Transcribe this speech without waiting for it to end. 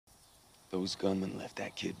Those gunmen left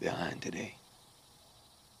that kid behind today.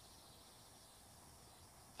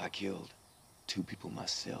 I killed 2 people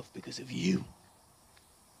myself because of you.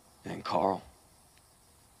 And Carl.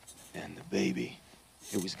 And the baby.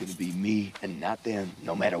 It was gonna be me and not them,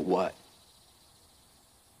 no matter what.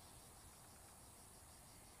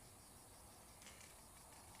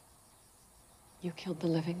 You killed the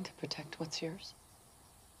living to protect what's yours?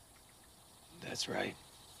 That's right.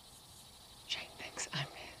 Shane thinks I'm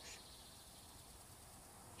his.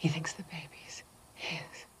 He thinks the baby's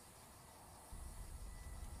his.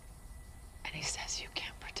 And he says you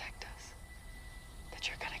can't protect us. That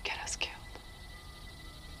you're gonna get us killed.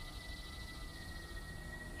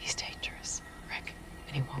 He's dangerous, Rick,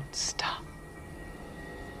 and he won't stop.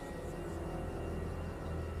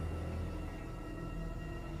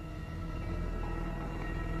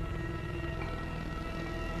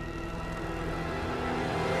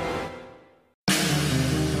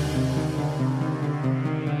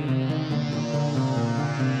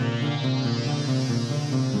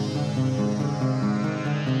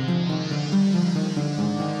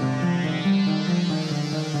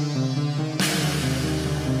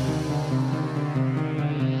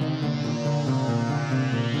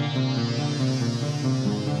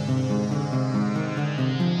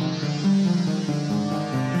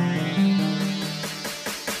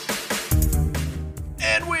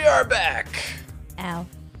 Back Ow.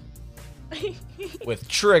 with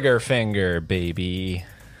Trigger Finger, baby.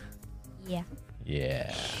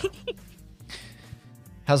 Yeah.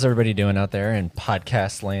 How's everybody doing out there in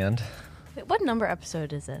podcast land? Wait, what number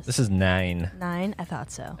episode is this? This is 9. 9? I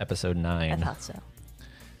thought so. Episode 9. I thought so.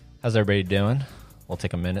 How's everybody doing? We'll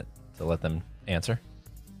take a minute to let them answer.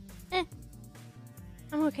 I'm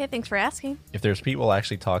okay, thanks for asking. If there's people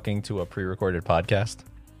actually talking to a pre-recorded podcast,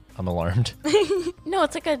 I'm alarmed. No,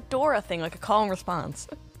 it's like a Dora thing, like a call and response.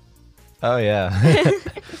 Oh, yeah.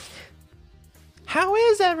 How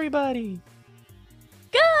is everybody?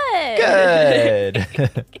 Good!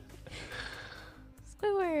 Good.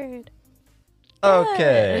 Squidward.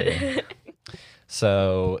 Okay.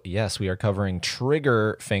 So, yes, we are covering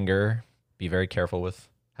Trigger Finger. Be very careful with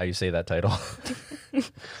how you say that title.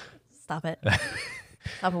 Stop it.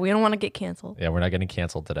 Stop it. We don't want to get canceled. Yeah, we're not getting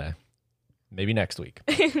canceled today. Maybe next week.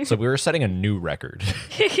 So we were setting a new record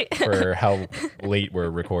for how late we're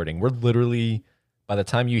recording. We're literally, by the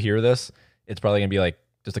time you hear this, it's probably going to be like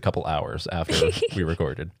just a couple hours after we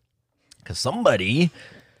recorded. Because somebody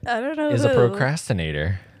I don't know is who. a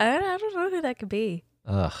procrastinator. I don't know who that could be.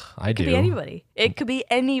 Ugh, I It do. could be anybody. It could be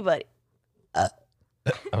anybody. I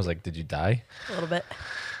was like, did you die? A little bit.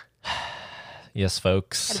 Yes, Had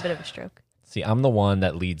folks. a bit of a stroke. See, I'm the one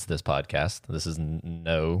that leads this podcast. This is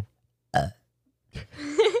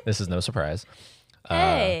this is no surprise.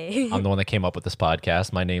 Hey. I'm the one that came up with this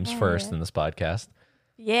podcast. My name's first in this podcast.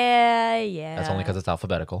 Yeah. That's only because it's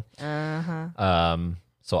alphabetical. Uh-huh.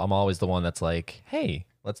 So I'm always the one that's like, hey,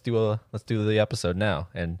 let's do the episode now.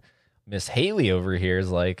 And Miss Haley over here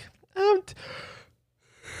is like, I'm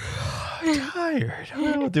tired.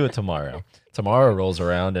 We'll do it tomorrow. Tomorrow rolls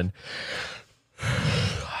around and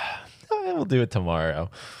we'll do it tomorrow.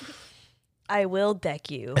 I will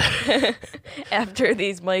deck you. After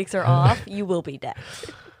these mics are off, you will be decked.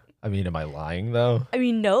 I mean, am I lying though? I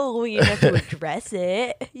mean, no, you have to address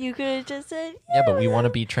it. You could have just said, Yeah, but we want to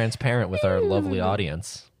be transparent with our lovely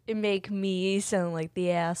audience. it make me sound like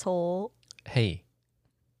the asshole. Hey,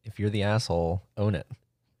 if you're the asshole, own it.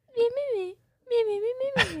 Me.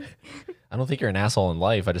 I don't think you're an asshole in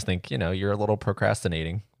life. I just think, you're a little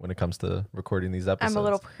procrastinating when it comes to recording these episodes. I'm a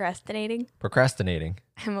little procrastinating. Procrastinating.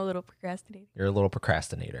 I'm a little procrastinating. You're a little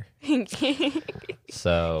procrastinator.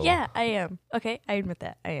 So Yeah, I am. Okay, I admit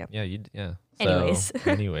that. I am. Yeah, yeah. Anyways.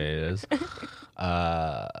 Anyways.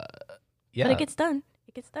 Yeah. But it gets done.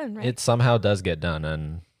 It gets done, right? It somehow does get done.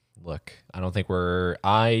 And look, I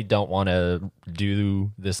don't want to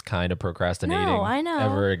do this kind of procrastinating No, I know.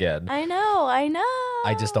 ever again. I know.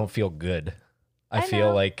 I just don't feel good. I feel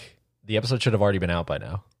know. like the episode should have already been out by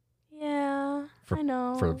now. Yeah, I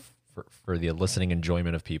know. For the listening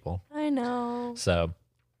enjoyment of people. I know. So,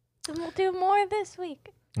 So we'll do more this week.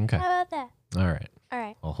 okay. How about that? All right. All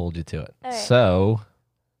right. I'll hold you to it. All right. So,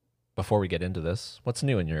 before we get into this, what's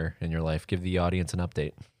new in your life? Give the audience an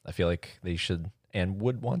update. I feel like they should and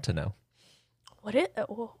would want to know. What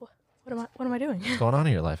am I doing? What's going on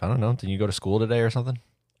in your life? I don't know. Did you go to school today or something?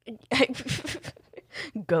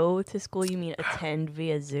 Go to school? You mean attend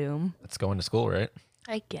via Zoom? It's going to school, right?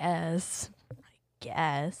 I guess.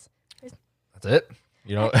 That's it?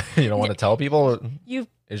 You don't want to tell people? You've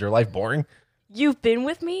Is your life boring? been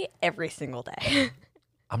with me every single day.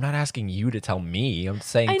 I'm not asking you to tell me. I'm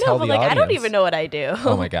saying I know, tell but the like audience. I don't even know what I do.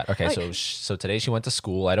 Oh my god. Okay, so today she went to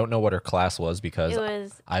school. I don't know what her class was because It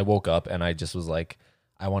was I woke up and I just was like,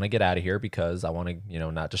 I want to get out of here because I want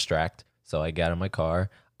to, not distract. So I got in my car.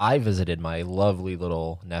 I visited my lovely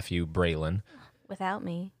little nephew Braylon. without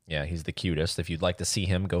me. Yeah, he's the cutest. If you'd like to see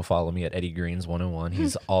him, go follow me at Eddie Greens 101.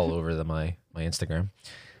 He's all over my Instagram.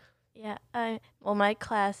 Yeah. Well, my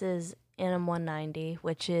class is Anim 190,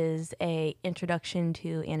 which is a introduction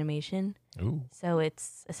to animation. Ooh. So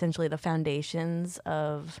it's essentially the foundations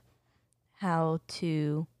of how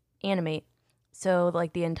to animate. So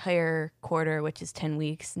like the entire quarter, which is 10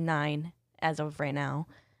 weeks, 9 as of right now,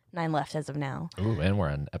 9 left as of now. Ooh, and we're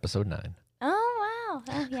on episode 9. Oh, wow.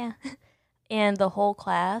 Oh, yeah. And the whole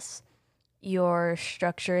class, you're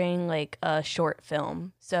structuring like a short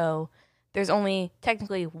film. So there's only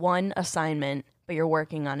technically one assignment, but you're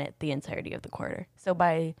working on it the entirety of the quarter. So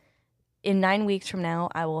in 9 weeks from now,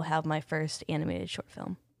 I will have my first animated short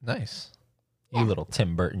film. Nice. You little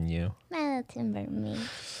Tim Burton, you. Tim Burton me.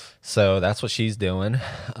 So that's what she's doing.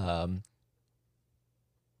 I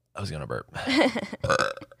was going to burp.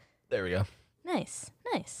 There we go. Nice.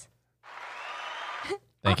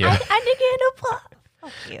 Thank you. I did get an applause.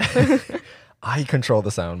 Fuck you. I control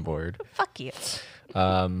the soundboard. Fuck you.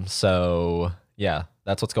 So yeah,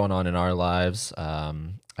 that's what's going on in our lives.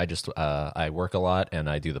 I work a lot and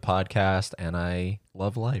I do the podcast and I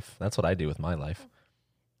love life. That's what I do with my life.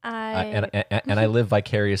 And I live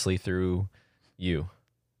vicariously through you.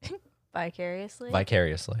 Vicariously?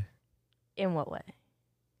 Vicariously. In what way?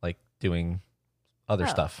 Like doing other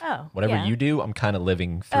stuff. Whatever yeah. you do, I'm kind of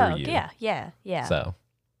living through you. Yeah. So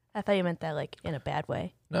I thought you meant that like in a bad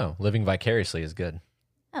way. no, living vicariously is good.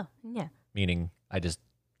 Oh, yeah. Meaning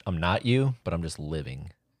I'm not you, but I'm just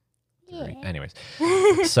living. Yeah. Right. Anyways,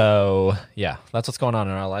 so yeah, that's what's going on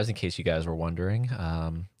in our lives. In case you guys were wondering,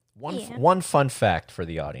 one fun fact for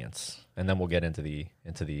the audience, and then we'll get into the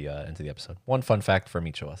episode. One fun fact from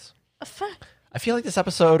each of us. I feel like this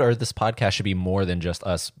episode or this podcast should be more than just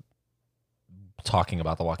us talking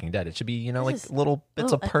about The Walking Dead. It should be, little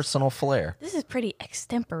bits of personal flair. This is pretty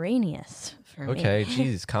extemporaneous for me. Okay,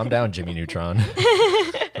 geez, calm down, Jimmy Neutron,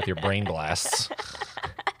 with your brain blasts.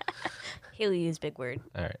 Haley used big word.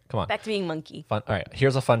 All right, come on. Back to being monkey. Fun. All right,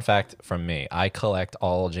 here's a fun fact from me. I collect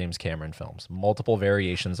all James Cameron films, multiple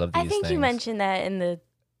variations of these I think things. you mentioned that in the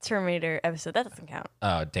Terminator episode. That doesn't count.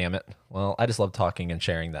 Oh, damn it. Well, I just love talking and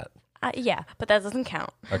sharing that. Yeah, but that doesn't count.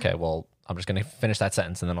 Okay, well, I'm just going to finish that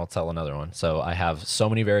sentence and then I'll tell another one. So I have so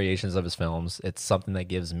many variations of his films. It's something that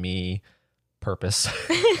gives me purpose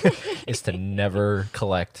is to never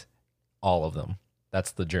collect all of them. That's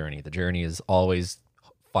the journey. The journey is always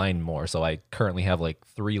find more. So I currently have like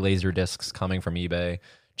 3 laser discs coming from eBay,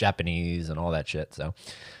 Japanese and all that shit. So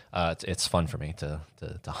it's fun for me to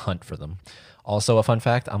hunt for them. Also, a fun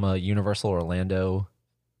fact, I'm a Universal Orlando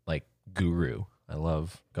like guru. I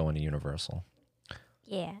love going to Universal.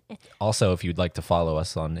 Yeah. Also, if you'd like to follow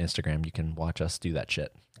us on Instagram, you can watch us do that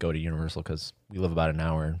shit. Go to Universal because we live about an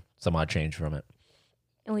hour and some odd change from it.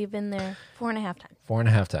 And we've been there 4.5 times.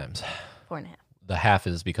 4.5 times. 4.5. The half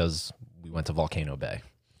is because we went to Volcano Bay.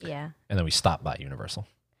 Yeah. And then we stopped by Universal.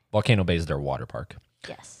 Volcano Bay is their water park.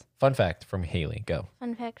 Yes. Fun fact from Haley. Go.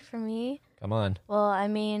 Fun fact for me. Come on. Well, I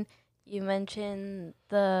mean, you mentioned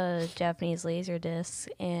the Japanese laser discs,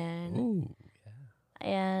 and Ooh.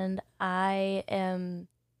 and I am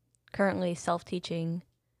currently self-teaching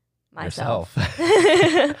myself.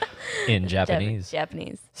 Yourself. In Japanese.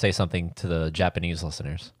 Japanese. Say something to the Japanese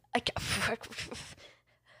listeners. Like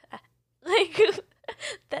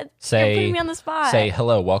that. Say- you're putting me on the spot. Say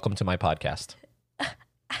hello, welcome to my podcast.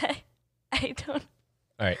 I don't.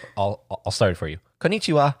 All right, I'll start it for you.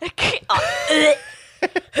 Konnichiwa.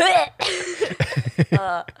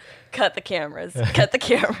 Cut the cameras. Cut the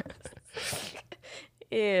cameras.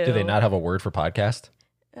 Ew. Do they not have a word for podcast?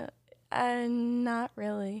 Not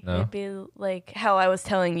really. No? It'd be like how I was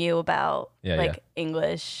telling you about Yeah,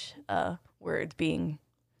 English words being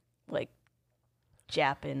like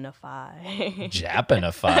Japanified.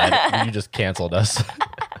 Japanified. You just canceled us.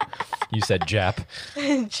 You said Jap.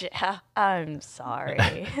 I'm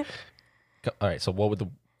sorry. All right, so what would all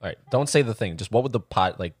right, don't say the thing. Just what would the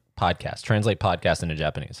podcast, translate podcast into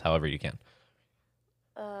Japanese, however you can.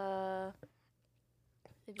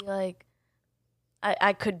 It'd be like,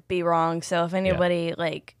 I could be wrong. So if anybody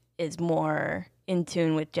like is more in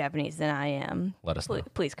tune with Japanese than I am, Let us know.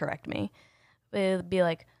 please correct me. But it'd be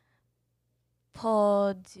like,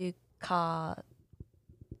 Poduka.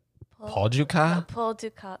 Pojuka?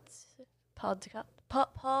 Podukatsu.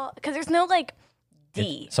 Because there's no like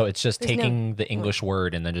D. So it's just There's no- taking the English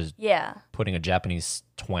word and then just Yeah. putting a Japanese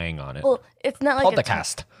twang on it. Well, it's not like a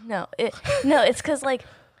Podcast. No, it's because like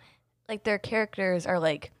their characters are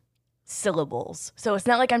like syllables, so it's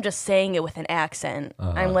not like I'm just saying it with an accent.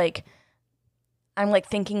 I'm like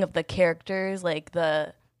thinking of the characters, like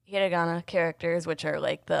the hiragana characters, which are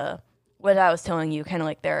like what I was telling you, kind of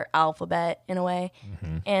like their alphabet in a way,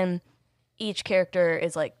 and each character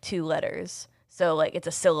is like 2 letters, so like it's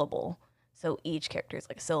a syllable. So each character is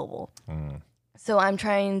like a syllable. So I'm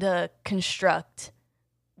trying to construct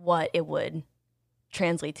what it would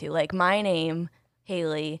translate to. Like my name,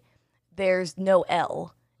 Haley, there's no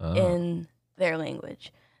L in their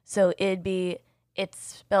language. So it's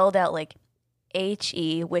spelled out like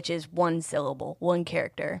HE, which is 1 syllable, 1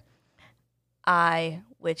 character. I,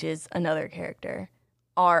 which is another character.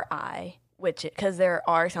 RI, because their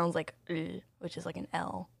R sounds like which is like an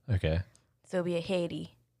L. Okay. So it'd be a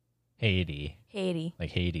Haiti. Haiti. Like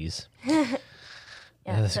Hades. Yeah,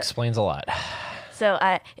 This explains a lot. So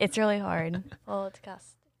it's really hard.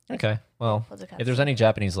 Podcast. Okay. Well, Podcast. if there's any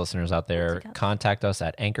Japanese listeners out there, Podcast. contact us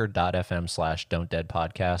at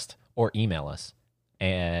anchor.fm/don'tdeadpodcast or email us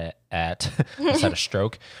at just had a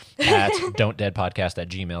stroke at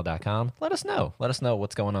don'tdeadpodcast@gmail.com. Let us know. Let us know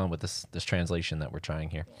what's going on with this translation that we're trying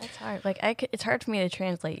here. It's hard. Like it's hard for me to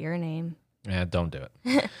translate your name. Yeah, don't do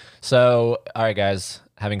it. So, all right, guys,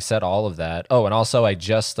 having said all of that. Oh, and also I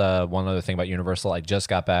just, one other thing about Universal, I just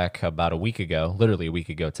got back about a week ago, literally a week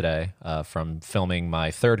ago today, from filming my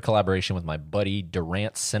 3rd collaboration with my buddy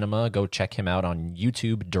Durant Cinema. Go check him out on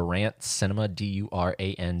YouTube, Durant Cinema,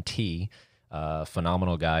 Durant.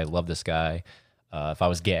 Phenomenal guy. Love this guy. If I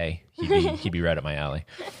was gay, he'd be right up my alley.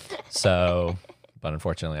 So, but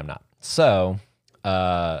unfortunately I'm not. So,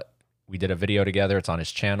 we did a video together. It's on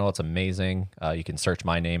his channel. It's amazing. You can search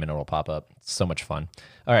my name and it'll pop up. It's so much fun.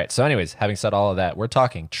 All right. So anyways, having said all of that, we're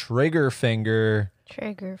talking Trigger Finger.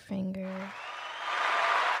 Trigger Finger.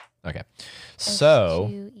 Okay. So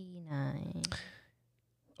S2E9.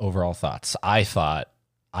 overall thoughts. I thought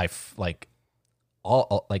like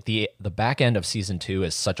the back end of season 2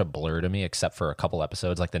 is such a blur to me, except for a couple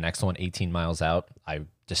episodes. Like the next one, 18 Miles Out. I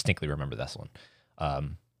distinctly remember this one.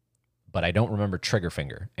 But I don't remember Trigger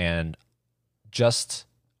Finger. And just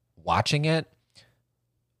watching it,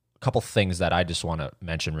 a couple things that I just want to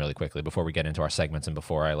mention really quickly before we get into our segments and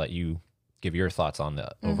before I let you give your thoughts on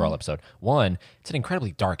the overall episode. One, it's an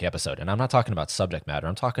incredibly dark episode, and I'm not talking about subject matter.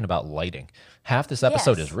 I'm talking about lighting. Half this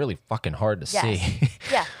episode is really fucking hard to see.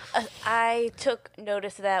 Yeah. I took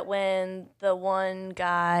notice of that when the one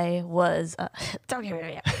guy was don't get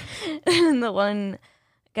me wrong. The one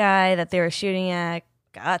guy that they were shooting at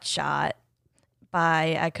got shot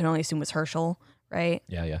by, I can only assume was Herschel, right?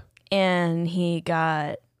 Yeah. And he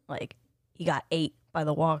got ate by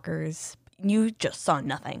the walkers. You just saw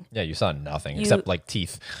nothing. Yeah, you saw nothing except like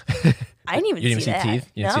teeth. I didn't even You didn't see that.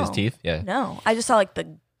 teeth? You didn't see his No. teeth? Yeah. No, I just saw like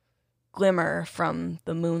the glimmer from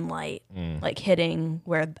the moonlight, like hitting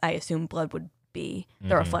where I assume blood would be,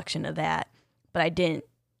 the reflection of that. But I didn't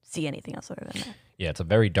see anything else other than that. Yeah, it's a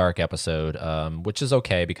very dark episode, which is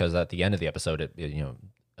okay because at the end of the episode,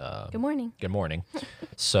 Good morning. Good morning.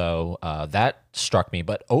 So that struck me.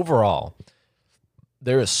 But overall,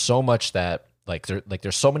 there is so much that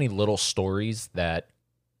there's so many little stories that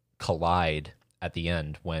collide at the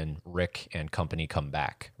end when Rick and company come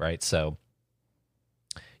back, right? So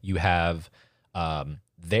you have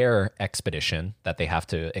their expedition that they have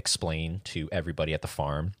to explain to everybody at the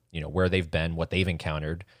farm, where they've been, what they've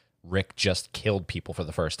encountered. Rick just killed people for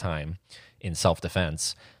the first time in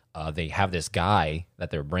self-defense. They have this guy that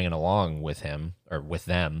they're bringing along with him or with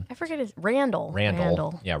them. I forget his Randall.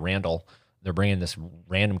 Yeah, Randall. They're bringing this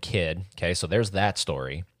random kid. Okay, so there's that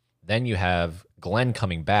story. Then you have Glenn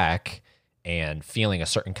coming back and feeling a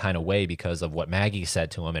certain kind of way because of what Maggie said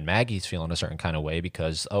to him, and Maggie's feeling a certain kind of way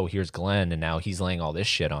because, oh, here's Glenn, and now he's laying all this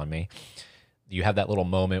shit on me. You have that little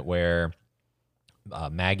moment where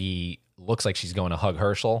Maggie looks like she's going to hug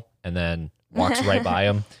Herschel and then walks right by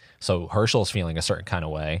him. So Herschel's feeling a certain kind of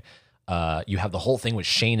way. You have the whole thing with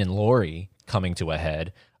Shane and Lori coming to a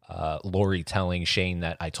head. Lori telling Shane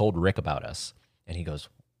that I told Rick about us, and he goes,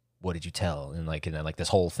 "What did you tell?" And then this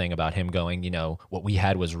whole thing about him going, what we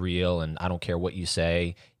had was real, and I don't care what you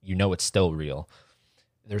say, it's still real.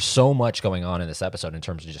 There's so much going on in this episode in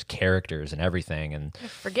terms of just characters and everything, and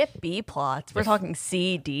Forget B plots. We're talking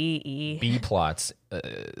C, D, E. B plots.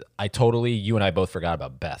 You and I both forgot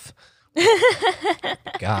about Beth.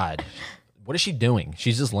 God, what is she doing?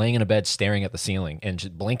 She's just laying in a bed staring at the ceiling and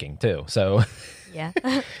just blinking too. So Yeah,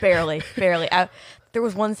 barely. There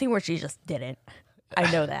was one scene where she just didn't.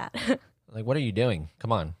 I know that. like, what are you doing?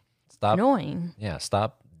 Come on, Stop. annoying. Yeah,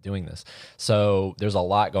 stop doing this. So there's a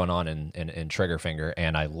lot going on in Triggerfinger,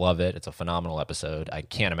 and I love it. It's a phenomenal episode. I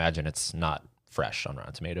can't imagine it's not fresh on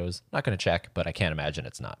Rotten Tomatoes. Not going to check, but I can't imagine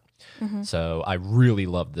it's not. So I really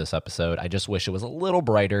loved this episode. I just wish it was a little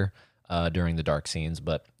brighter during the dark scenes,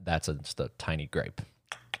 but that's just a tiny gripe.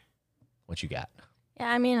 What you got? Yeah,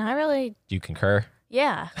 I mean, I really, Do you concur?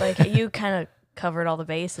 yeah, like you kind of covered all the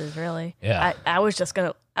bases, really. Yeah. I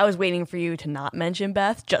was waiting for you to not mention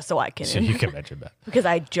Beth just so I can, So you can mention that. because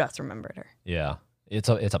I just remembered her. Yeah. It's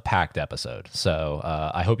a packed episode. So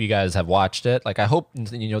I hope you guys have watched it. Like, I hope,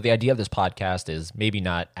 the idea of this podcast is maybe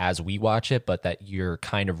not as we watch it, but that you're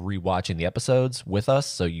kind of rewatching the episodes with us,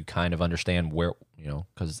 so you kind of understand where,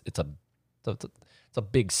 because it's a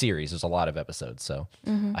big series. There's a lot of episodes. So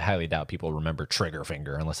I highly doubt people remember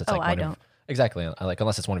Triggerfinger unless it's like I don't. Exactly. Like,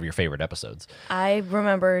 unless it's one of your favorite episodes. I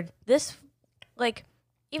remembered this, like,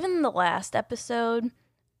 even the last episode,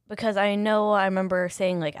 because I remember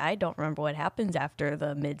saying, like, I don't remember what happens after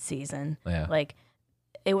the mid-season. Yeah. Like,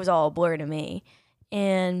 it was all a blur to me.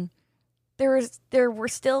 And there were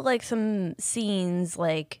still, like, some scenes,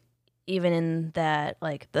 like, even in that,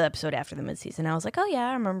 like, the episode after the mid-season. I was like, oh, yeah,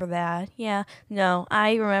 I remember that. Yeah. No,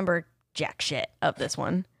 I remember jack shit of this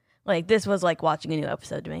one. Like, this was like watching a new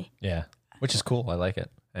episode to me. Yeah. Which is cool. I like it.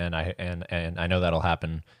 And I know that'll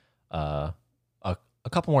happen a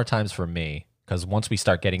couple more times for me, because once we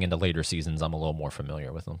start getting into later seasons, I'm a little more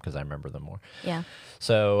familiar with them because I remember them more. Yeah.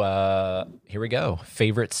 So here we go.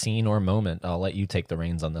 Favorite scene or moment? I'll let you take the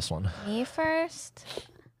reins on this one. Me first?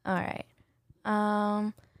 All right.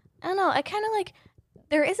 I don't know. I kind of like,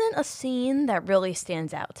 there isn't a scene that really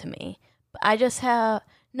stands out to me. But I just have,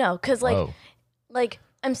 no, because Whoa. like,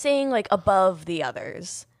 I'm saying like above the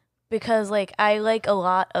others. Because like, I like a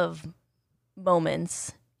lot of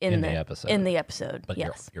moments in the episode. In the episode, But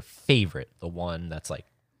yes. your favorite, the one that's like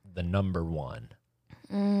the number one.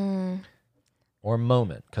 Or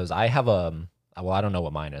moment, because I have I don't know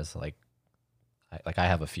what mine is. Like I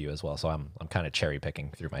have a few as well, so I'm kind of cherry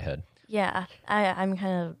picking through my head. Yeah, I'm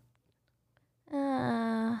kind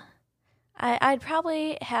of. I'd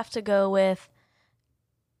probably have to go with,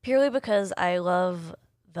 purely because I love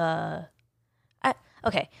the.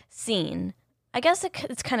 Scene. I guess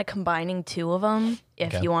it's kind of combining two of them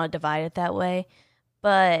if Okay. you want to divide it that way.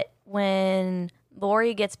 But when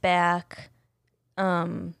Lori gets back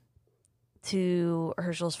to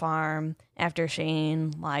Herschel's farm after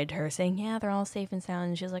Shane lied to her, saying, yeah, they're all safe and sound,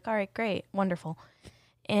 and she's like, all right, great, wonderful.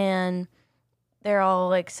 And they're all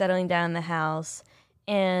like settling down in the house,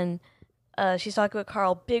 and she's talking with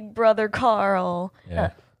Carl, big brother Carl. Yeah.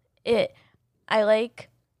 I like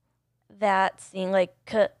that scene, like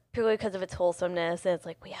purely because of its wholesomeness, and it's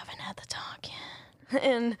like, we haven't had the talk yet.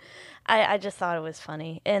 And I just thought it was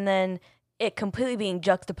funny. And then it completely being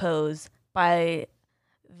juxtaposed by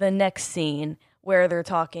the next scene where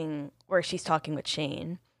she's talking with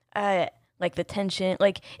Shane. Like the tension,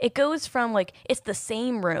 like it goes from like, it's the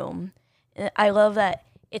same room. I love that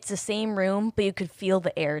it's the same room, but you could feel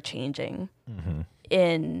the air changing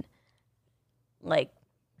in like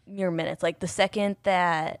mere minutes. Like the second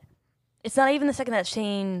that, it's not even the second that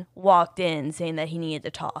Shane walked in saying that he needed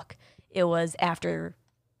to talk. It was after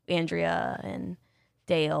Andrea and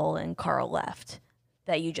Dale and Carl left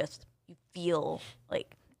that you feel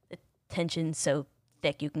like the tension so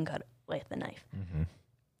thick you can cut it with a knife.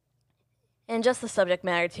 And just the subject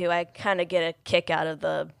matter too. I kind of get a kick out of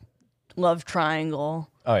the love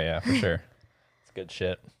triangle. Oh yeah, for sure. It's good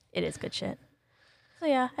shit. It is good shit. So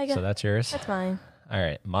yeah, I guess So that's yours. that's mine. All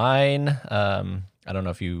right, mine. I don't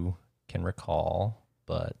know if you can recall,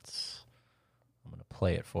 but I'm gonna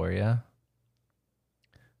play it for you,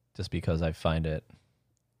 just because I find it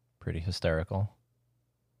pretty hysterical.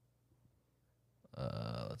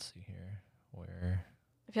 Let's see here. Where?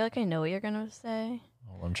 I feel like I know what you're gonna say.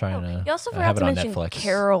 Well, I'm trying to. You also I have forgot it to on mention Netflix.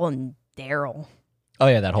 Carol and Daryl. Oh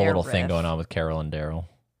yeah, that whole Their little thing riff. going on with Carol and Daryl.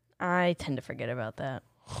 I tend to forget about that.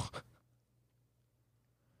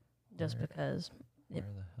 Just because. Where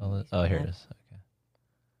the hell is? Oh, here it is.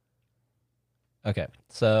 Okay. Okay.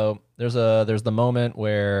 So there's the moment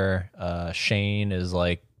where Shane is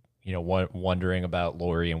like, wondering about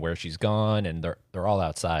Lori and where she's gone, and they're all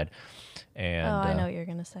outside. And I know what you're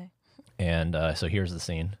gonna say. And so here's the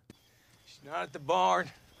scene. She's not at the barn.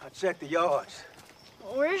 I checked the yards.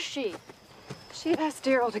 Where is she? She asked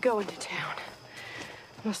Daryl to go into town.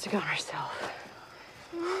 Must have gone herself.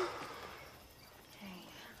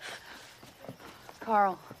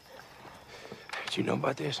 Carl. Did you know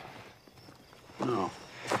about this? No,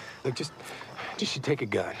 Look, just should take a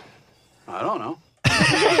gun. I don't know.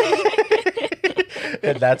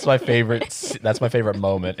 And that's my favorite. That's my favorite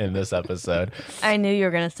moment in this episode. I knew you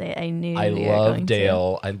were gonna say it. I knew. I you were love going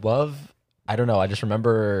Dale. I don't know. I just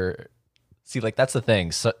remember. See, like that's the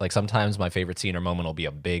thing. So, like sometimes my favorite scene or moment will be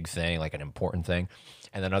a big thing, like an important thing,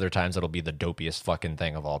 and then other times it'll be the dopiest fucking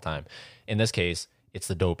thing of all time. In this case, it's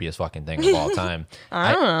the dopiest fucking thing of all time.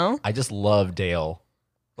 I don't know. I just love Dale.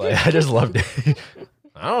 Like I just love Dale.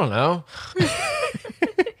 I don't know.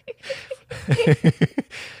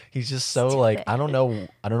 He's just so like I don't know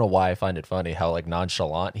why I find it funny how like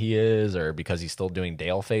nonchalant he is, or because he's still doing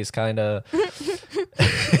Dale face kind of.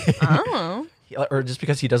 I don't know. Or just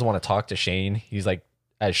because he doesn't want to talk to Shane. He's like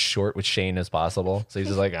as short with Shane as possible. So he's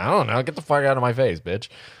just like, I don't know, get the fuck out of my face, bitch.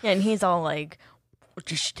 Yeah, and he's all like, "We're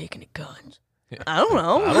just taking the guns." I don't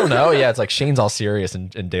know. I don't know. Yeah, it's like Shane's all serious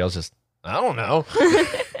and Dale's just, I don't know.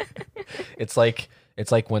 It's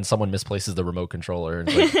like when someone misplaces the remote controller and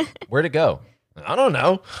it's like, where'd it go? I don't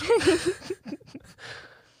know.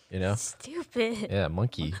 You know? Stupid. Yeah,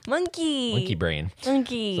 monkey Monkey brain.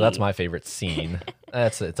 Monkey. So that's my favorite scene.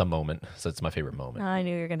 It's a moment. So it's my favorite moment. I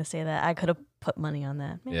knew you were gonna say that. I could have put money on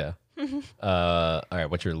that. Yeah. All right.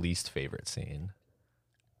 What's your least favorite scene?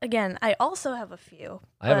 Again, I also have a few.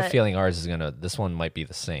 I have a but- feeling ours is this one might be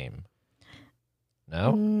the same.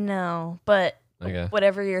 No? No, but Okay.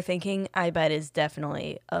 whatever you're thinking, I bet is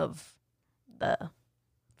definitely of the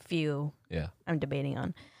few Yeah. I'm debating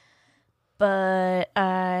on. But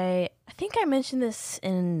I think I mentioned this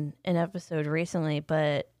in an episode recently,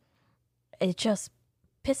 but it just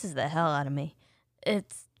pisses the hell out of me.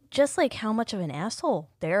 It's just like how much of an asshole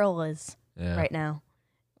Daryl is Yeah. right now.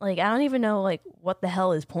 Like I don't even know like what the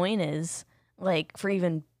hell his point is, like for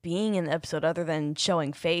even being in the episode other than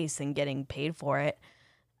showing face and getting paid for it.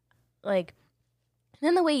 Like and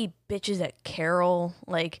then the way he bitches at Carol,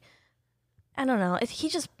 like I don't know, he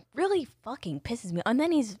just really fucking pisses me. And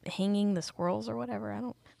then he's hanging the squirrels or whatever.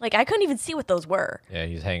 I couldn't even see what those were. Yeah,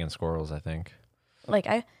 he's hanging squirrels, I think. Like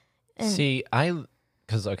See,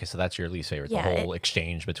 so that's your least favorite, Yeah, the whole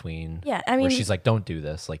exchange between yeah, I mean where she's like, don't do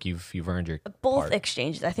this. Like you've earned your both part.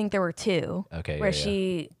 exchanges. I think there were two. Okay, Where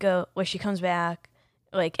yeah. where she comes back,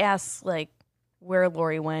 like asks like where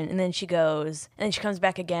Lori went, and then she goes, and then she comes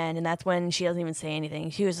back again, and that's when she doesn't even say anything.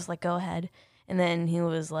 She was just like, "Go ahead," and then he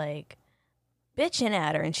was like bitching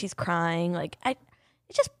at her, and she's crying. Like it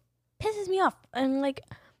just pisses me off, and like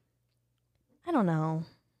I don't know.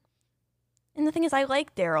 And the thing is, I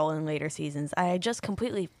like Daryl in later seasons. I just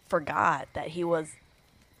completely forgot that he was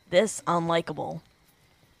this unlikable.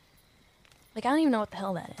 Like, I don't even know what the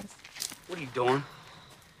hell that is. What are you doing?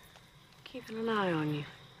 Keeping an eye on you.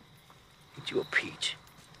 Get you a peach.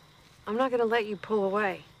 I'm not gonna let you pull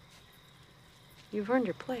away. You've earned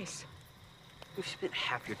your place. If you spent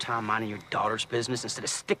half your time minding your daughter's business instead of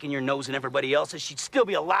sticking your nose in everybody else's, she'd still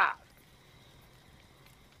be alive.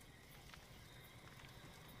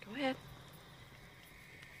 Go ahead.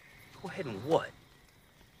 Go ahead and what?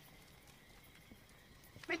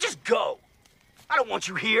 Man, just go. I don't want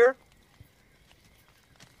you here.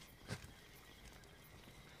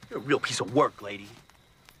 You're a real piece of work, lady.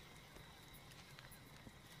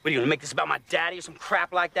 What, are you gonna make this about my daddy or some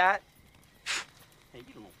crap like that? Hey,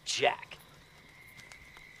 you don't know jack.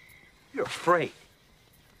 You're afraid.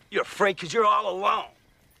 You're afraid because you're all alone.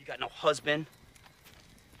 You got no husband,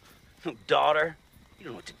 no daughter. You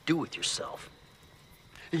don't know what to do with yourself.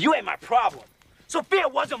 You ain't my problem. Sophia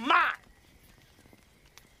wasn't mine.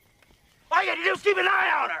 All you had to do was keep an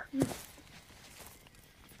eye on her.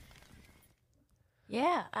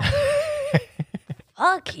 Yeah.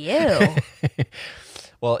 Fuck you.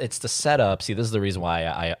 Well, it's the setup. See, this is the reason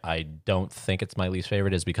why I don't think it's my least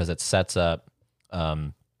favorite is because it sets up,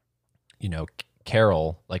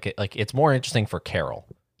 Carol. Like it's more interesting for Carol.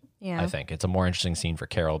 Yeah. I think it's a more interesting scene for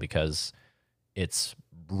Carol because it's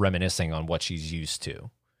reminiscing on what she's used to.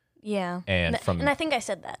 Yeah. And and I think I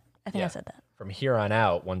said that. I said that. From here on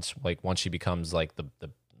out, once she becomes like the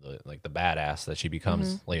badass that she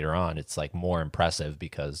becomes later on, it's like more impressive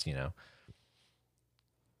because,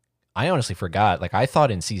 I honestly forgot. Like I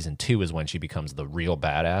thought in season 2 is when she becomes the real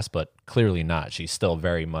badass, but clearly not. She's still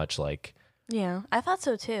very much like, Yeah, I thought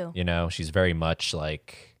so too. she's very much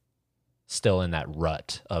like still in that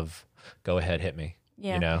rut of go ahead, hit me.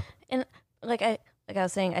 Yeah. And like I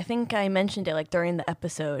was saying, I think I mentioned it like during the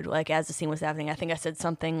episode, like as the scene was happening. I think I said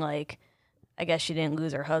something like, I guess she didn't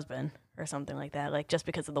lose her husband or something like that, like just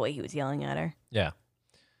because of the way he was yelling at her. Yeah.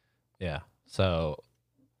 Yeah. So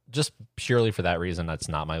just purely for that reason, that's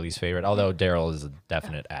not my least favorite. Although Daryl is a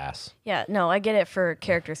definite ass. Yeah, no, I get it for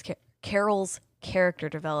characters. Carol's character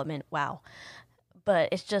development, wow. But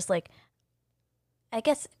it's just like, I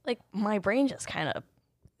guess like my brain just kind of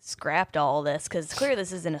scrapped all this because clearly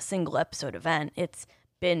this isn't a single episode event. It's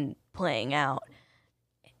been playing out,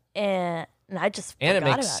 and I just And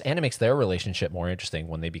forgot it about it. makes their relationship more interesting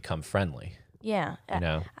when they become friendly. Yeah, You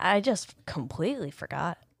know. I just completely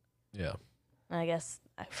forgot. Yeah. I guess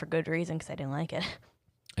for good reason because I didn't like it.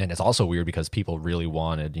 And it's also weird because people really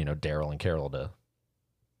wanted, Daryl and Carol to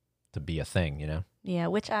be a thing, Yeah,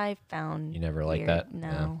 which I found You never like weird. that? No.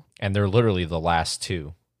 Yeah. And they're literally the last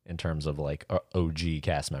two in terms of like OG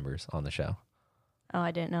cast members on the show Oh,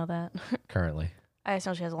 I didn't know that. currently. I just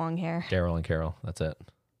know she has long hair. Daryl and Carol. That's it.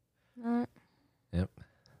 Uh, Yep.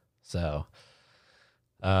 So,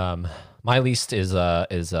 my least is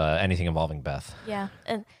anything involving Beth. yeah,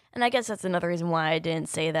 and I guess that's another reason why I didn't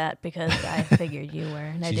say that because I figured you were,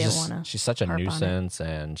 and I didn't want to. She's such a harp on it. nuisance,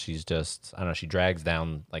 and she's just I don't know. She drags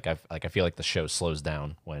down I feel like the show slows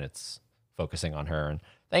down when it's focusing on her, and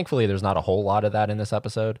thankfully there's not a whole lot of that in this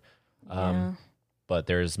episode. Yeah. But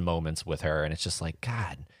there's moments with her, and it's just like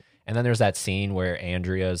God. And then there's that scene where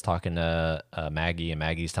Andrea is talking to Maggie, and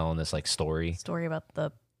Maggie's telling this like story, Story about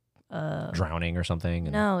the. drowning or something.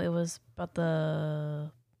 And, No, it was about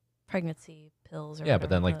the pregnancy pills. Or Yeah, but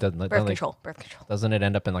then, like, the then, birth like, control. Birth control. doesn't it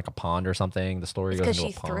end up in like a pond or something? The story It's goes because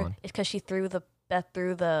into she a threw. pond. It's because she threw Beth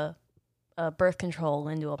threw the birth control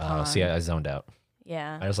into a pond. See, I zoned out.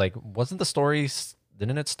 Yeah, I was like, wasn't the story?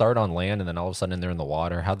 Didn't it start on land and then all of a sudden they're in the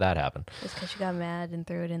water? How'd that happen? it's because she got mad and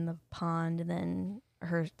threw it in the pond, and then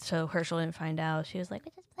so Herschel didn't find out. She was like,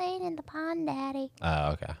 "We're just playing in the pond, Daddy."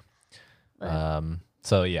 Oh, okay. But-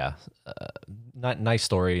 So yeah, nice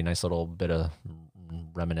story, nice little bit of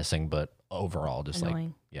reminiscing, but overall, just like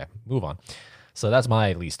Annoying. yeah, move on. So that's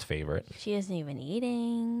my least favorite. She isn't even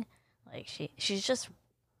eating. Like she's just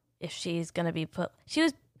if she's gonna be she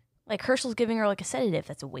was like Herschel's giving her like a sedative.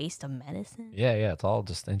 That's a waste of medicine. Yeah, it's all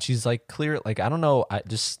just, and she's like clear, like I don't know, I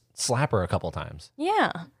just slap her a couple times.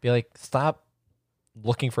 Yeah. Be like, stop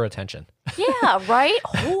looking for attention. Yeah. Right.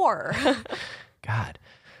 Whore. God.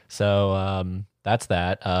 So that's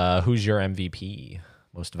that. Who's your MVP?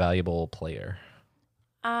 Most valuable player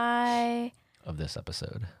of this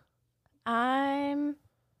episode? I'm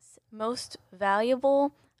most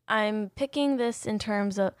valuable. I'm picking this in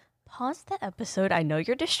terms of pause the episode. I know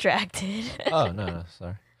you're distracted. Oh no,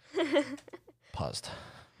 sorry. Paused.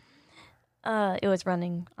 It was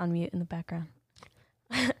running on mute in the background.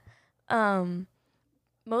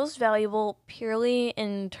 Most valuable purely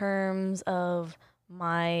in terms of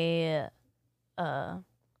my I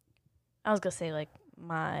was gonna say like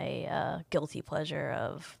my guilty pleasure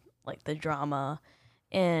of like the drama,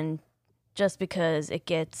 and just because it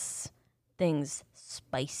gets things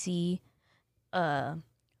spicy,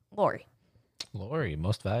 Lori,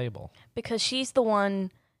 most valuable. because she's the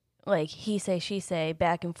one like he say she say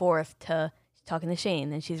back and forth to talking to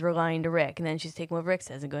Shane, then she's relying to Rick, and then she's taking what Rick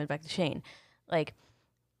says and going back to Shane. Like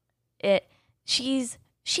she's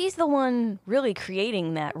the one really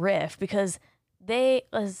creating that rift because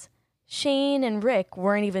Shane and Rick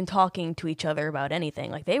weren't even talking to each other about anything.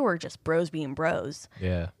 Like they were just bros being bros.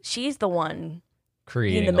 Yeah. She's the one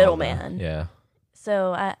Creating the all middleman. Yeah.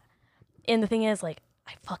 So and the thing is like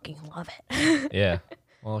I fucking love it. Yeah.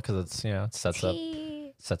 Well, because it's it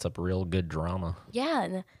Tea. sets up real good drama. Yeah,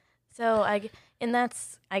 and so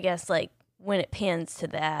that's I guess like when it pans to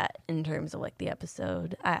that in terms of like the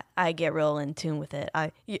episode, I get real in tune with it.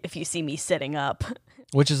 If you see me sitting up,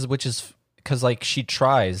 Which is because like she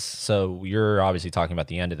tries. So you're obviously talking about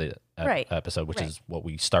the end of the Right. episode, which Right. is what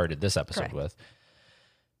we started this episode Correct. with.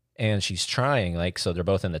 And she's trying, like, so they're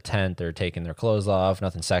both in the tent. They're taking their clothes off,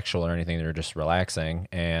 nothing sexual or anything. They're just relaxing.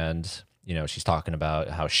 And, she's talking about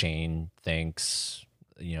how Shane thinks,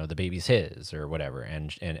 the baby's his or whatever.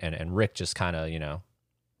 And Rick just kind of,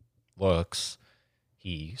 looks,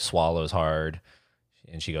 he swallows hard.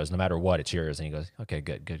 And she goes, no matter what, it's yours. And he goes, okay,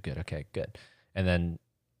 good. Okay, good. And then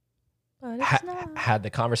but it's not had the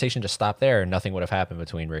conversation just stopped there, nothing would have happened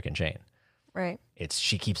between Rick and Shane. right.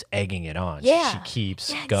 She keeps egging it on. Yeah. She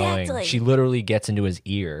keeps Yeah, going. exactly. She literally gets into his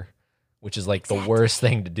ear, which is like the worst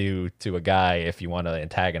thing to do to a guy if you want to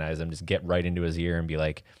antagonize him. Just get right into his ear and be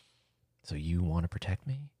like, so you want to protect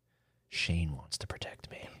me? Shane wants to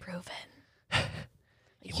protect me. Prove it.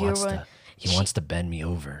 He wants to bend me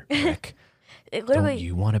over, Rick. It Don't literally.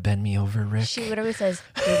 you want to bend me over, Rick? She literally says,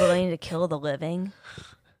 "You're willing to kill the living,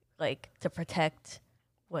 like to protect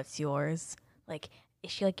what's yours." Like,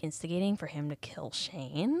 is she like instigating for him to kill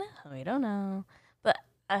Shane? We don't know, but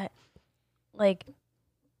I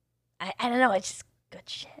don't know. It's just good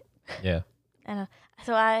shit. Yeah. I know.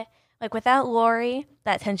 So I like without Lori,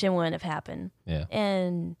 that tension wouldn't have happened. Yeah.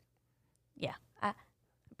 And yeah, I'm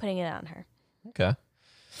putting it on her. Okay.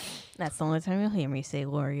 That's the only time you'll hear me say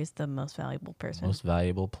Laurie is the most valuable person. Most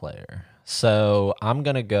valuable player. So I'm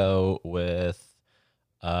gonna go with,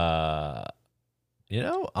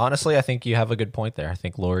 honestly, I think you have a good point there. I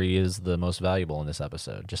think Laurie is the most valuable in this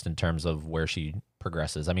episode, just in terms of where she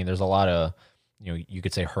progresses. I mean, there's a lot of, you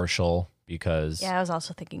could say Herschel because Yeah, I was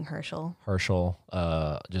also thinking Herschel.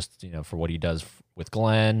 just for what he does with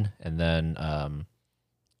Glenn, and then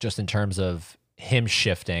just in terms of him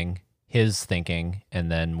shifting his thinking,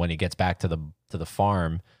 and then when he gets back to the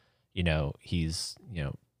farm, he's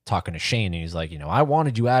talking to Shane, and he's like, I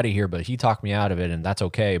wanted you out of here, but he talked me out of it, and that's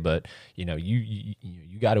okay. But you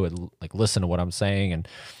got to like listen to what I'm saying, and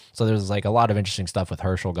so there's like a lot of interesting stuff with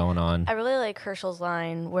Herschel going on. I really like Herschel's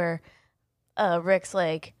line where Rick's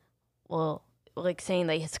like, well, like saying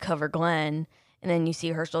that he has to cover Glenn, and then you see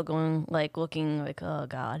Herschel going like looking like, oh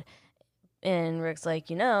God. And Rick's like,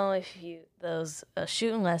 if those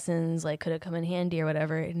shooting lessons like could have come in handy or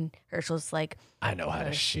whatever. And Herschel's like, I know how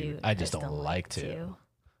to shoot. I just don't like to.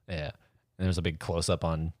 Yeah. And there's a big close up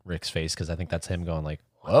on Rick's face because I think that's him going like,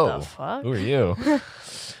 whoa, the fuck? Who are you?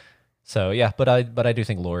 So yeah, but I do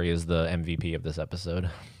think Laurie is the MVP of this episode.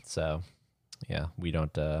 So yeah, we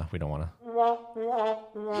don't want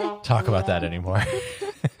to talk about that anymore.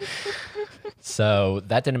 So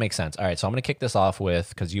that didn't make sense. All right, so I'm going to kick this off with,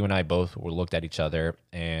 because you and I both looked at each other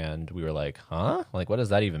and we were like, huh? Like, what does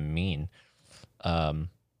that even mean?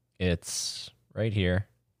 It's right here.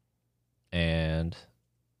 And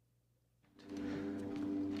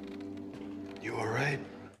You all right?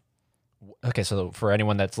 okay, so for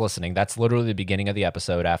anyone that's listening, that's literally the beginning of the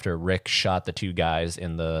episode after Rick shot the two guys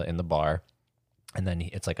in the bar. And then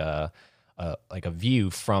it's like a view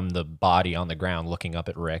from the body on the ground looking up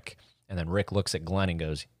at Rick. And then Rick looks at Glenn and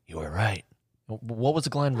goes, "You were right." What was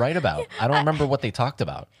Glenn right about? I don't remember what they talked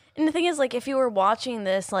about. And the thing is, like, if you were watching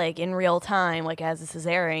this like in real time, like as this is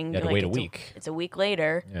airing, You had to like, wait a week. It's a week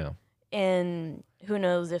later, Yeah. and who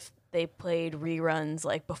knows if they played reruns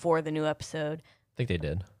like before the new episode. I think they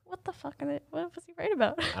did. What the fuck? What was he right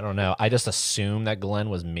about? I don't know. I just assume that Glenn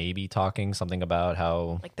was maybe talking something about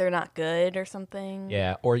how, Like they're not good or something.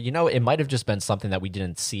 yeah, or it might have just been something that we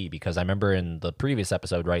didn't see, because I remember in the previous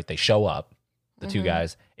episode, right, they show up, the two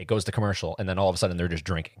guys, it goes to commercial, and then all of a sudden they're just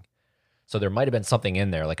drinking. So there might have been something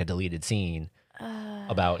in there, like a deleted scene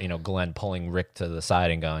about, Glenn pulling Rick to the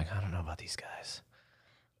side and going, I don't know about these guys.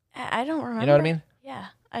 I don't remember. You know what I mean? Yeah,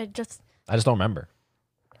 I just don't remember.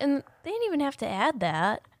 and they didn't even have to add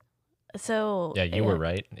that. So Yeah, you were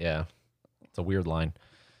right. Yeah. It's a weird line.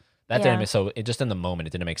 That Yeah. didn't, so it just in the moment,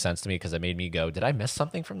 it didn't make sense to me because it made me go, did I miss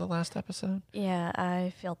something from the last episode? Yeah,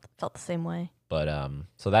 I felt the same way. But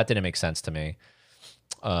so that didn't make sense to me.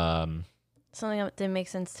 Something that didn't make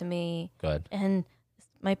sense to me, Good. and this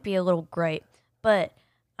might be a little gripe, but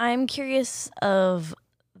I'm curious of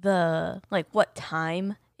the like what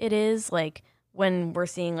time it is, like when we're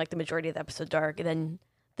seeing like the majority of the episode dark, and then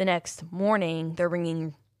the next morning they're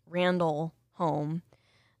bringing Randall home,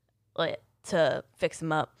 like to fix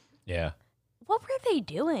him up. Yeah. What were they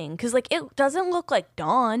doing? Because like it doesn't look like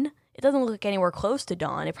dawn. It doesn't look like anywhere close to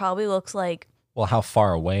dawn. It probably looks like, Well, how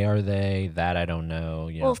far away are they? That I don't know.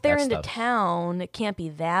 well, if they're that into stuff. town, it can't be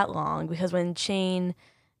that long, because when Shane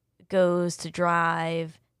goes to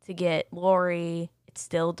drive to get Lori, it's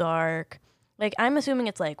still dark. Like, I'm assuming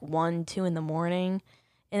it's like 1, 2 in the morning.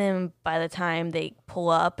 And then by the time they pull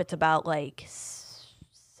up, it's about like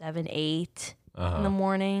 7, 8 in the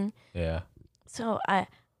morning. Yeah. So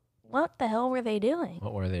what the hell were they doing?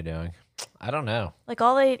 What were they doing? I don't know. Like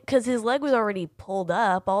because his leg was already pulled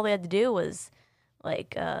up. All they had to do was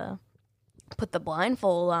like put the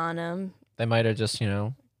blindfold on him. They might have just,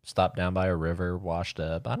 stopped down by a river, washed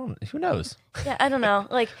up. Who knows? Yeah, I don't know.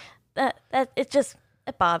 Like that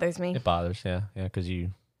it bothers me. It bothers. Yeah. Yeah. Because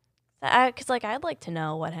Because like I'd like to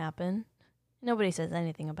know what happened. Nobody says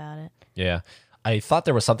anything about it. yeah. I thought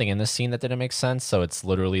there was something in this scene that didn't make sense. So it's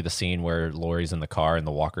literally the scene where Lori's in the car and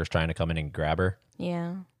the walker's trying to come in and grab her.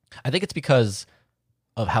 Yeah. I think it's because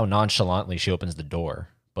of how nonchalantly she opens the door.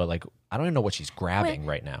 But like, I don't even know what she's grabbing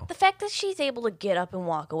right now. The fact that she's able to get up and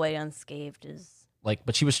walk away unscathed is Like,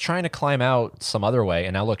 but she was trying to climb out some other way,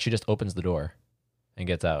 and now look, she just opens the door and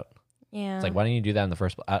gets out. yeah. It's like, why didn't you do that in the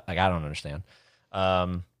first place? I don't understand.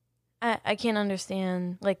 I can't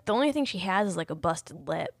understand. Like the only thing she has is like a busted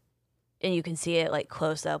lip, and you can see it like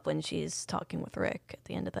close up when she's talking with Rick at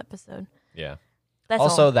the end of the episode. Yeah. That's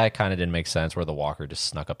Also, all. that kind of didn't make sense where the walker just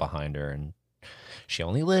snuck up behind her, and she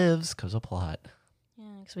only lives because of plot. Yeah,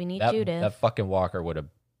 because we need That Judith. fucking walker would have.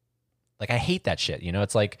 Like, I hate that shit.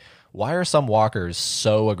 It's like, why are some walkers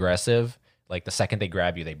so aggressive? like the second they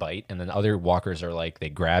grab you, they bite, and then other walkers are like they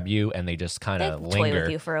grab you and they just kind of They toy with linger.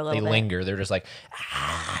 you for a little they bit. linger. They're just like,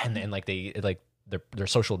 ah, and then like they're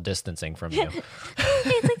social distancing from you.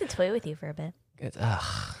 It's like to toy with you for a bit. It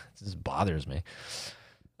just bothers me.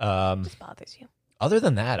 Just bothers you. Other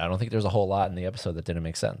than that, I don't think there's a whole lot in the episode that didn't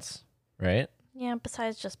make sense, right? Yeah,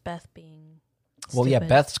 besides just Beth being Well, yeah, stupid.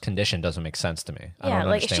 Beth's condition doesn't make sense to me. I Yeah, don't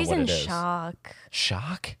like understand she's what in it is. shock.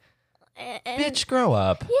 Shock? And, Bitch, grow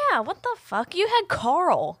up. Yeah, what the fuck? You had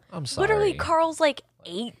Carl. I'm sorry. Literally, Carl's like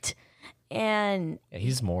 8, and Yeah,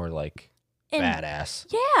 he's more like And- badass.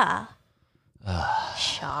 yeah,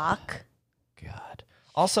 shock. God.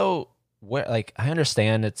 Also, where like I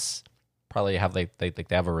understand it's probably have they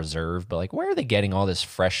have a reserve, but like where are they getting all this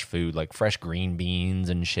fresh food, like fresh green beans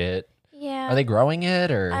and shit? Yeah, Are they growing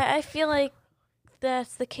it or? I feel like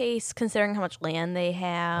that's the case considering how much land they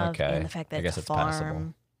have Okay, and the fact that I guess it's a it's farm.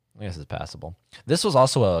 passable. I guess it's passable. This was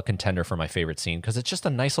also a contender for my favorite scene because it's just a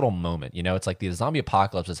nice little moment. You know, it's like the zombie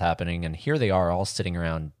apocalypse is happening, and here they are all sitting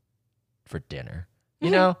around for dinner. You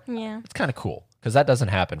know, Yeah, it's kind of cool because that doesn't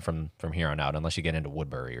happen from here on out unless you get into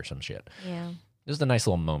Woodbury or some shit. yeah. There's a nice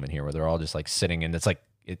little moment here where they're all just like sitting, and it's like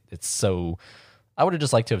it's so. I would have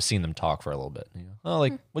just liked to have seen them talk for a little bit. You know? Oh,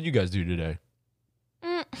 like what you guys do today?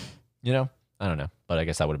 Mm. You know, I don't know, but I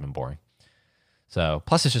guess that would have been boring. So,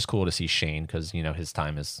 plus it's just cool to see Shane because you know his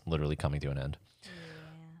time is literally coming to an end,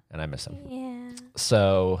 and I miss him. Yeah.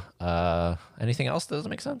 So, anything else that doesn't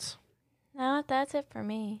make sense? No, that's it for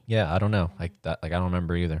me. Yeah, I don't know. Like that, like I don't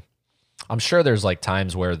remember either. I'm sure there's like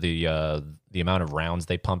times where the amount of rounds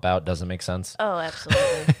they pump out doesn't make sense. Oh,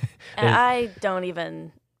 absolutely. And I don't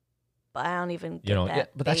even get You know, that. yeah,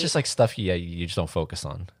 but that's just like stuff you just don't focus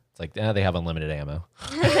on. It's like they have unlimited ammo.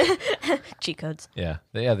 cheat codes. Yeah,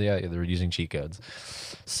 they're using cheat codes.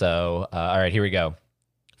 So, all right, here we go.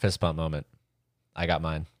 Fist pump moment. I got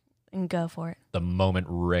mine. And go for it. The moment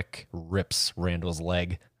Rick rips Randall's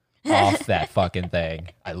leg off that fucking thing.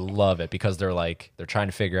 I love it because they're trying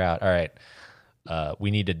to figure out, all right,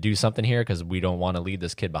 we need to do something here because we don't want to leave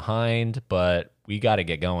this kid behind, but we got to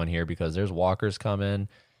get going here because there's walkers coming.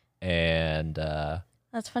 And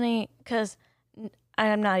That's funny because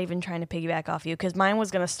I'm not even trying to piggyback off you because mine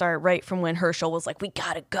was going to start right from when Herschel was like, we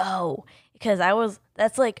got to go. Because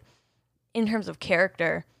that's like, in terms of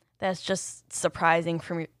character, that's just surprising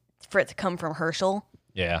for it to come from Herschel,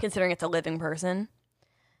 yeah, considering it's a living person.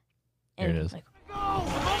 Here it is. Like,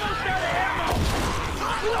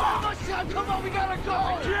 Come on, we gotta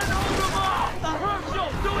go! Get on the ball! Herschel,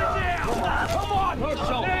 do it now! Come on,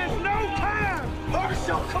 Herschel! There's no time!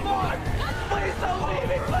 Herschel, come on! Please don't leave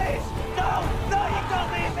me, please! No, you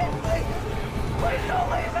don't leave me, please! Please don't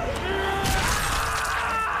leave me!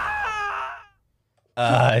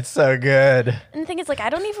 It's so good. and the thing is, like, I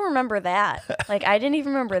don't even remember that. Like, I didn't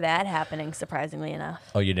even remember that happening, surprisingly enough.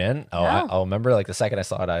 Oh, you didn't? Oh, No. I remember like the second I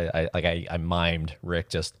saw it, I mimed Rick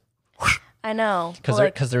just I know. because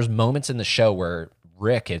but, like, there's moments in the show where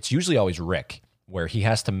Rick, it's usually always Rick, where he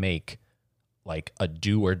has to make like a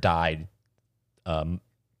do or die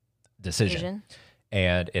decision. Vision.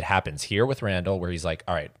 And it happens here with Randall where he's like,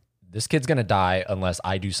 all right, this kid's going to die unless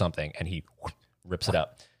I do something. And he rips it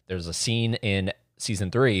up. There's a scene in season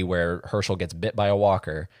 3 where Herschel gets bit by a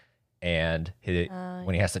walker and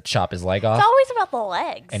when he has to chop his leg off. It's always about the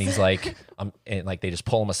legs. And he's like, and like they just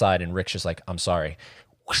pull him aside, and Rick's just like, I'm sorry.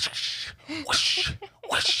 Whoosh, whoosh,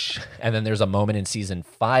 whoosh. And then there's a moment in season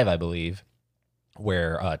 5, I believe,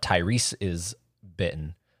 where Tyrese is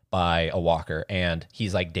bitten by a walker, and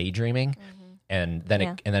he's like daydreaming, and then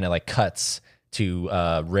it like cuts to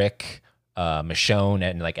Rick, Michonne,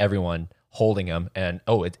 and like everyone holding him, and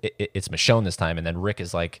it's Michonne this time, and then Rick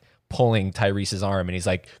is like pulling Tyrese's arm, and he's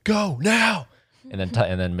like, "Go now!" And then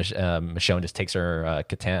Michonne just takes her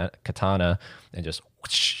katana and just.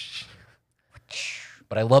 Whoosh.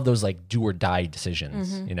 But I love those like do or die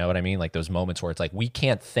decisions. You know what I mean? Like those moments where it's like we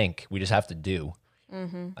can't think, we just have to do.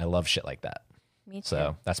 I love shit like that. Me too.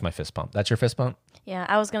 So that's my fist pump. That's your fist pump? Yeah,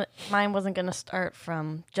 mine wasn't gonna start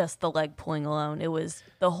from just the leg pulling alone. It was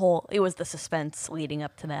the suspense leading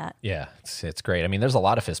up to that. Yeah, it's great. I mean, there's a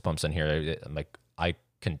lot of fist pumps in here. Like I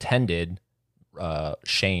contended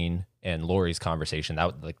Shane and Lori's conversation.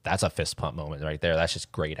 That's a fist pump moment right there. That's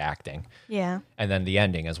just great acting. Yeah. And then the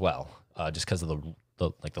ending as well, just because of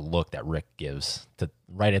the look that Rick gives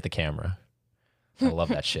right at the camera. I love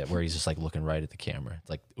that shit where he's just like looking right at the camera. It's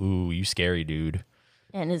like, ooh, you scary dude.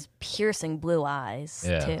 And his piercing blue eyes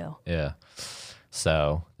too. Yeah.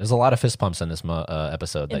 So there's a lot of fist pumps in this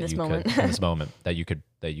episode In that this you moment. could in this moment that you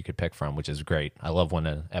could pick from, which is great. I love when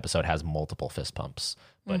an episode has multiple fist pumps,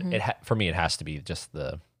 but for me it has to be just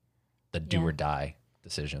the do or die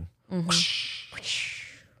decision. Mm-hmm.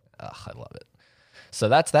 I love it. So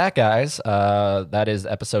that's that, guys. That is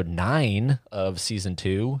episode 9 of season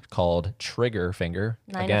 2 called Trigger Finger.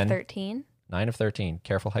 9 Again, of 13. 9 of 13.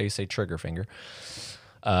 Careful how you say trigger finger.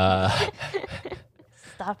 Stop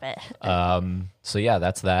it. So yeah,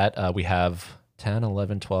 that's that. We have 10,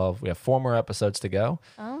 11, 12. We have 4 more episodes to go.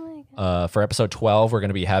 Oh my god. For episode 12, we're going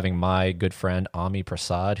to be having my good friend Ami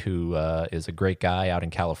Prasad, who is a great guy out in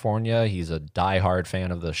California. He's a diehard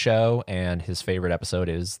fan of the show, and his favorite episode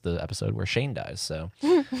is the episode where Shane dies. So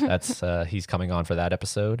that's he's coming on for that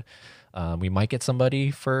episode. We might get somebody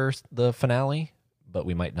for the finale, but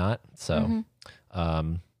we might not. So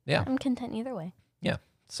yeah. I'm content either way. Yeah.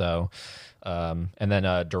 So, and then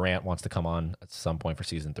Durant wants to come on at some point for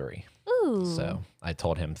season 3. Ooh. So I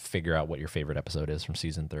told him figure out what your favorite episode is from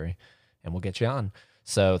season 3, and we'll get you on.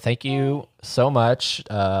 So thank you so much.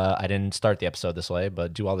 I didn't start the episode this way,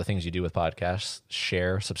 but do all the things you do with podcasts: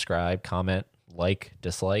 share, subscribe, comment, like,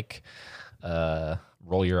 dislike,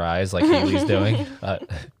 roll your eyes like Haley's doing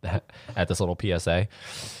at this little PSA.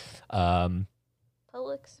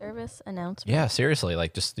 Public service announcement. Yeah, seriously,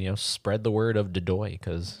 like just spread the word of Dedoy,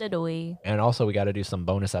 because Didoy. and also we got to do some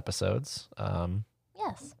bonus episodes.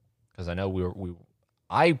 Yes. Because I know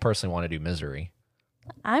I personally want to do Misery.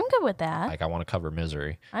 I'm good with that. Like I want to cover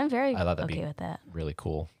Misery. I'm very I thought that'd okay be with that. really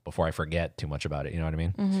cool before I forget too much about it. You know what I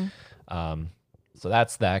mean? Mm-hmm. So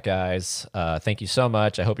that's that, guys. Thank you so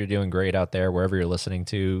much. I hope you're doing great out there wherever you're listening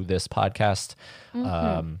to this podcast.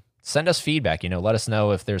 Send us feedback. Let us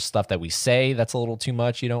know if there's stuff that we say that's a little too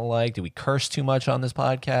much you don't like. Do we curse too much on this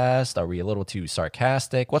podcast? Are we a little too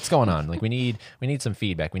sarcastic? What's going on? Like we need some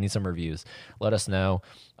feedback. We need some reviews. Let us know.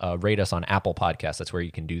 Rate us on Apple Podcasts. That's where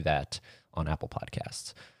you can do that on Apple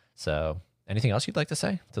Podcasts. So anything else you'd like to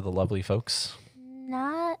say to the lovely folks?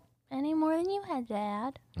 Not any more than you had,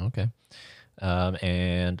 Dad. Okay.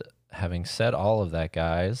 And having said all of that,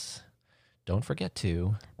 guys, don't forget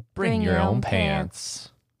to bring your own pants.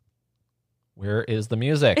 Where is the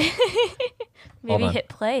music? Maybe on. hit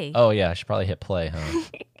play. Oh, yeah. I should probably hit play, huh?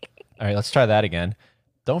 All right, let's try that again.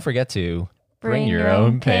 Don't forget to bring your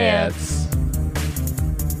own pants.